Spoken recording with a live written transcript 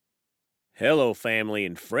Hello, family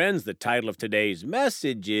and friends. The title of today's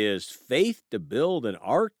message is Faith to Build an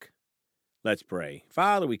Ark. Let's pray.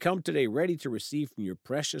 Father, we come today ready to receive from your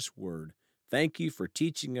precious word. Thank you for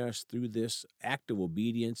teaching us through this act of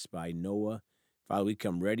obedience by Noah. Father, we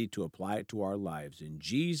come ready to apply it to our lives. In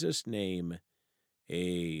Jesus' name,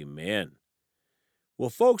 amen. Well,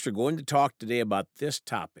 folks, we're going to talk today about this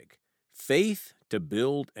topic, faith to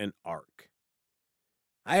build an ark.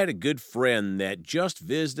 I had a good friend that just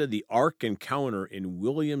visited the Ark Encounter in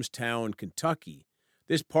Williamstown, Kentucky.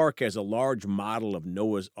 This park has a large model of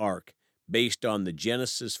Noah's Ark based on the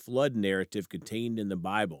Genesis flood narrative contained in the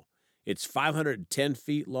Bible. It's 510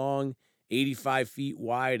 feet long, 85 feet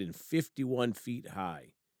wide, and 51 feet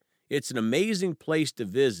high. It's an amazing place to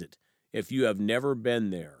visit if you have never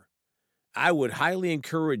been there. I would highly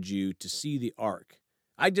encourage you to see the Ark.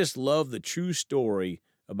 I just love the true story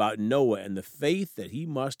about Noah and the faith that he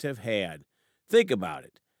must have had. Think about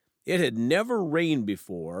it. It had never rained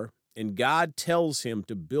before, and God tells him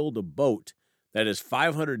to build a boat that is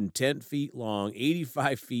 510 feet long,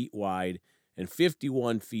 85 feet wide, and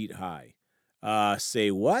 51 feet high.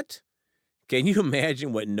 Say what? Can you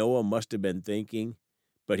imagine what Noah must have been thinking?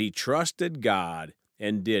 But he trusted God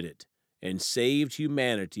and did it, and saved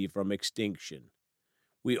humanity from extinction.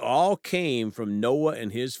 We all came from Noah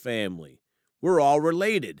and his family. We're all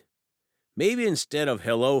related. Maybe instead of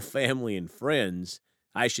hello, family and friends,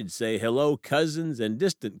 I should say hello, cousins and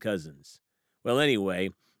distant cousins. Well,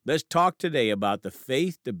 anyway, let's talk today about the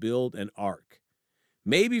faith to build an ark.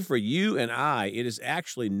 Maybe for you and I, it is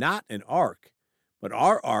actually not an ark, but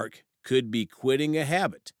our ark could be quitting a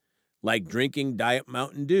habit, like drinking Diet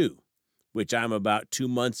Mountain Dew, which I'm about 2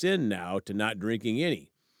 months in now to not drinking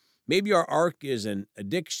any. Maybe our ark is an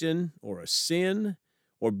addiction or a sin,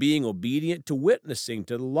 or being obedient to witnessing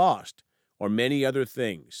to the lost, or many other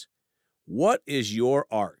things. What is your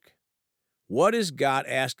ark? What is God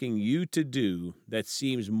asking you to do that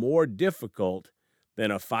seems more difficult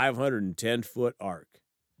than a 510-foot ark?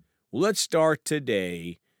 Well, let's start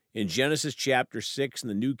today in Genesis chapter 6 in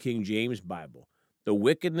the New King James Bible, the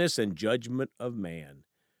wickedness and judgment of man.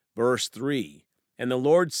 Verse 3, "And the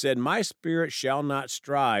Lord said, My spirit shall not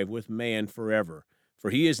strive with man forever,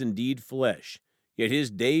 for he is indeed flesh. Yet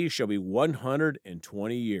his days shall be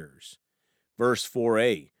 120 years. Verse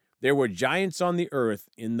 4a, "There were giants on the earth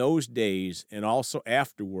in those days, and also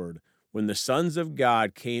afterward, when the sons of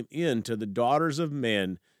God came in to the daughters of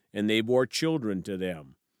men, and they bore children to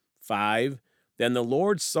them." 5, "Then the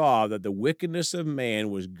Lord saw that the wickedness of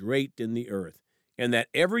man was great in the earth, and that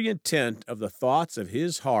every intent of the thoughts of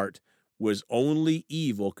his heart was only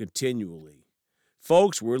evil continually."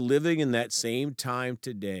 Folks, we're living in that same time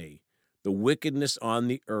today. The wickedness on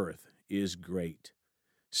the earth is great.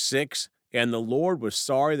 6, "And the Lord was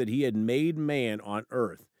sorry that he had made man on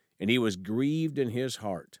earth, and he was grieved in his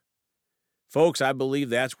heart." Folks, I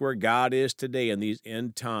believe that's where God is today in these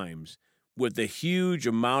end times, with the huge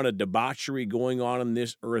amount of debauchery going on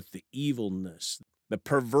this earth, the evilness, the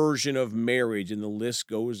perversion of marriage, and the list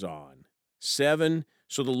goes on. 7,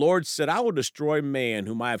 "So the Lord said, I will destroy man,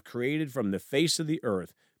 whom I have created from the face of the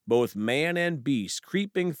earth, both man and beast,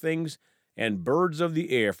 creeping things, and birds of the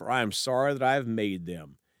air, for I am sorry that I have made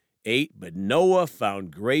them." 8, "But Noah found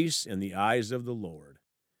grace in the eyes of the Lord."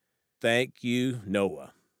 Thank you,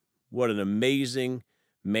 Noah. What an amazing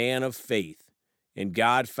man of faith. And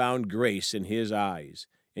God found grace in his eyes.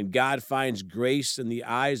 And God finds grace in the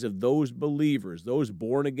eyes of those believers, those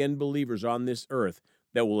born-again believers on this earth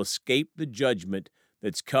that will escape the judgment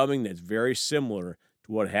that's coming, that's very similar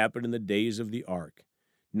to what happened in the days of the ark.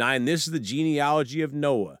 9, this is the genealogy of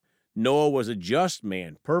Noah. Noah was a just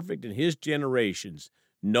man, perfect in his generations.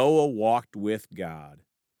 Noah walked with God.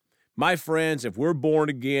 My friends, if we're born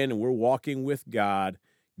again and we're walking with God,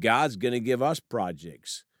 God's going to give us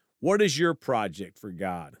projects. What is your project for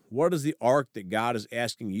God? What is the ark that God is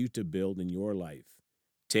asking you to build in your life?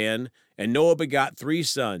 10, "And Noah begot 3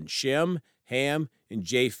 sons, Shem, Ham, and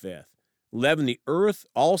Japheth." 11, "The earth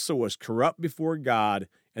also was corrupt before God,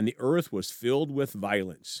 and the earth was filled with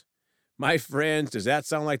violence." My friends, does that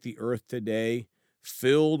sound like the earth today?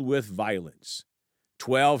 Filled with violence.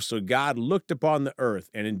 12, "So God looked upon the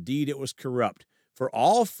earth, and indeed it was corrupt, for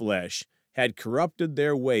all flesh had corrupted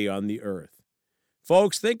their way on the earth."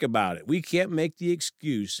 Folks, think about it. We can't make the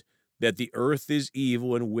excuse that the earth is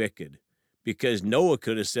evil and wicked, because Noah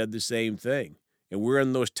could have said the same thing. And we're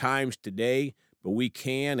in those times today, but we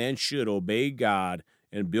can and should obey God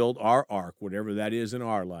and build our ark, whatever that is in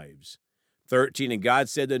our lives. 13, "And God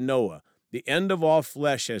said to Noah, The end of all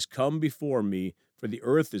flesh has come before me, for the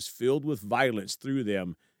earth is filled with violence through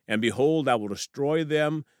them, and behold, I will destroy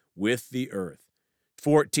them with the earth."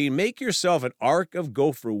 14, make yourself an ark of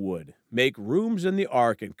gopher wood. Make rooms in the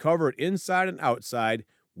ark and cover it inside and outside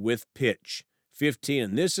with pitch. 15,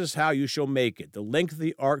 and this is how you shall make it. The length of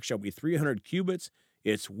the ark shall be 300 cubits,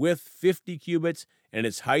 its width 50 cubits, and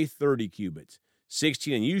its height 30 cubits.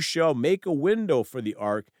 16, and you shall make a window for the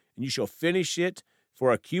ark, and you shall finish it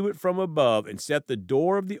for a cubit from above, and set the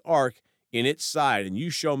door of the ark in its side, and you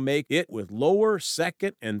shall make it with lower,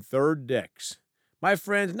 second, and third decks. My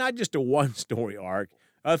friends, not just a one-story ark,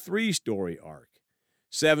 a three-story ark.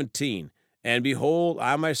 17, and behold,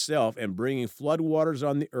 I myself am bringing floodwaters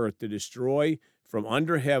on the earth to destroy from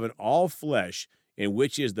under heaven all flesh, in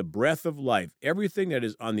which is the breath of life. Everything that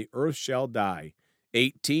is on the earth shall die.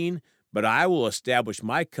 18, but I will establish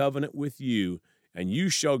my covenant with you, and you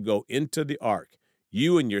shall go into the ark,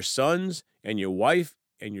 you and your sons and your wife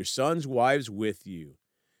and your sons' wives with you.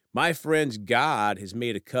 My friends, God has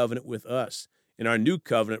made a covenant with us, and our new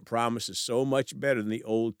covenant promises so much better than the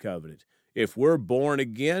old covenant. If we're born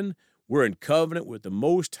again, we're in covenant with the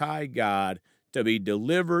Most High God to be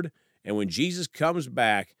delivered, and when Jesus comes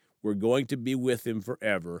back, we're going to be with him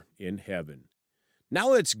forever in heaven. Now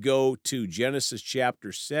let's go to Genesis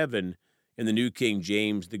chapter 7 in the New King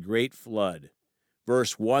James, the Great Flood.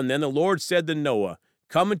 Verse 1, then the Lord said to Noah,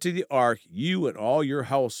 come into the ark, you and all your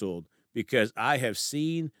household, because I have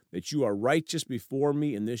seen that you are righteous before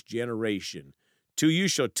me in this generation. 2, you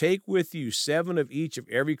shall take with you 7 of each of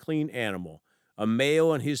every clean animal, a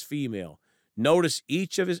male and his female. Notice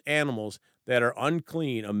each of his animals that are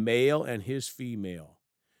unclean, a male and his female.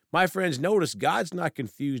 My friends, notice God's not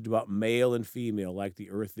confused about male and female like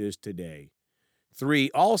the earth is today.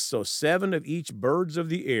 3, also 7 of each birds of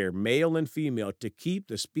the air, male and female, to keep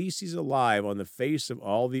the species alive on the face of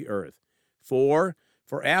all the earth. 4,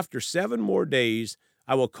 for after 7 more days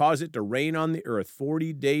I will cause it to rain on the earth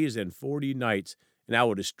 40 days and 40 nights, and I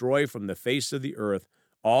will destroy from the face of the earth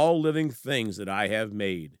all living things that I have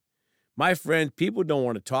made. My friend, people don't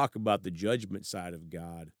want to talk about the judgment side of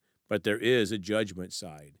God, but there is a judgment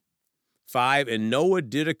side. 5, and Noah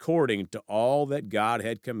did according to all that God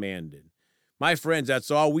had commanded. My friends,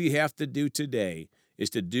 that's all we have to do today, is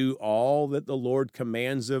to do all that the Lord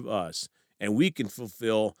commands of us, and we can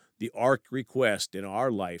fulfill the ark request in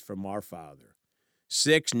our life from our Father.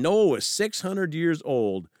 6, Noah was 600 years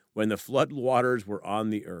old when the flood waters were on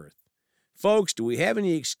the earth. Folks, do we have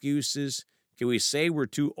any excuses? Can we say we're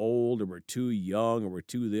too old or we're too young or we're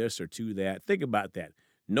too this or too that? Think about that.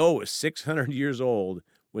 Noah was 600 years old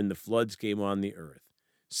when the floods came on the earth.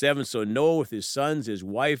 7, so Noah with his sons, his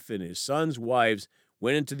wife, and his sons' wives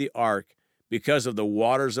went into the ark because of the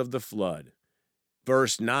waters of the flood.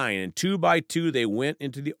 Verse 9, and 2 by 2 they went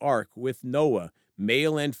into the ark with Noah,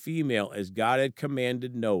 male and female, as God had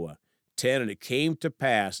commanded Noah. 10, and it came to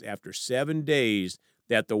pass after 7 days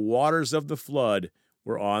that the waters of the flood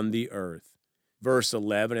were on the earth. Verse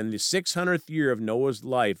 11, in the 600th year of Noah's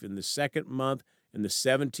life, in the 2nd month, and the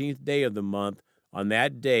 17th day of the month, on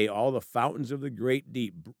that day all the fountains of the great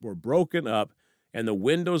deep were broken up, and the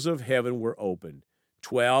windows of heaven were opened.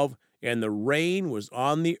 12, and the rain was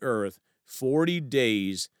on the earth 40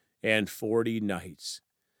 days and 40 nights.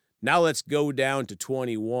 Now let's go down to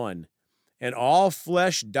 21. And all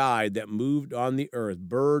flesh died that moved on the earth,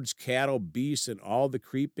 birds, cattle, beasts, and all the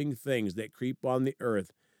creeping things that creep on the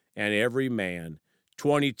earth, and every man.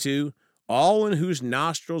 22, all in whose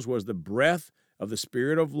nostrils was the breath of the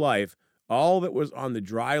Spirit of life, all that was on the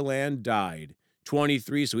dry land died.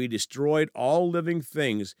 23, so he destroyed all living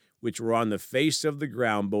things which were on the face of the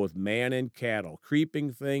ground, both man and cattle,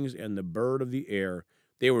 creeping things, and the bird of the air.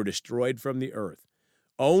 They were destroyed from the earth.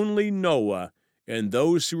 Only Noah and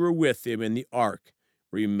those who were with him in the ark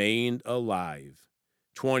remained alive.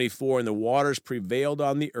 24, and the waters prevailed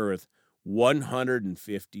on the earth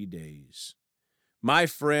 150 days. My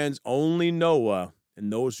friends, only Noah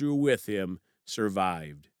and those who were with him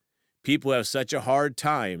survived. People have such a hard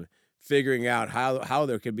time figuring out how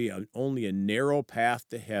there can be only a narrow path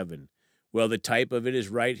to heaven. Well, the type of it is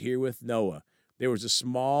right here with Noah. There was a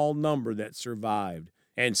small number that survived,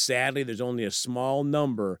 and sadly, there's only a small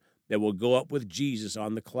number that will go up with Jesus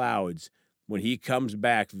on the clouds when he comes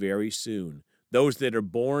back very soon. Those that are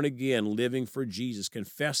born again, living for Jesus,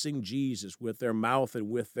 confessing Jesus with their mouth and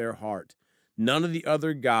with their heart. None of the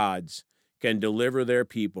other gods can deliver their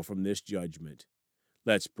people from this judgment.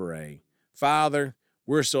 Let's pray. Father,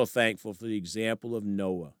 we're so thankful for the example of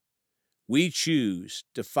Noah. We choose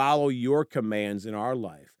to follow your commands in our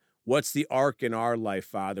life. What's the ark in our life,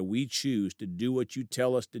 Father? We choose to do what you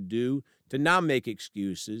tell us to do, to not make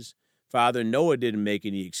excuses. Father, Noah didn't make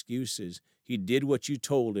any excuses. He did what you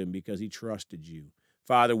told him because he trusted you.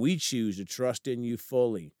 Father, we choose to trust in you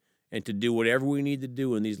fully, and to do whatever we need to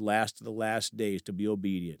do in these last of the last days to be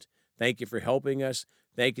obedient. Thank you for helping us.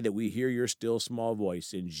 Thank you that we hear your still small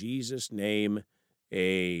voice. In Jesus' name,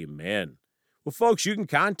 amen. Well, folks, you can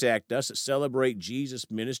contact us at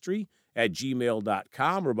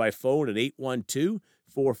celebratejesusministry@gmail.com or by phone at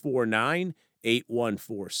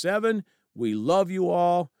 812-449-8147. We love you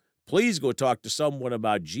all. Please go talk to someone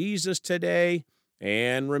about Jesus today.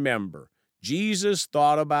 And remember, Jesus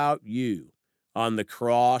thought about you on the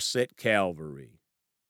cross at Calvary.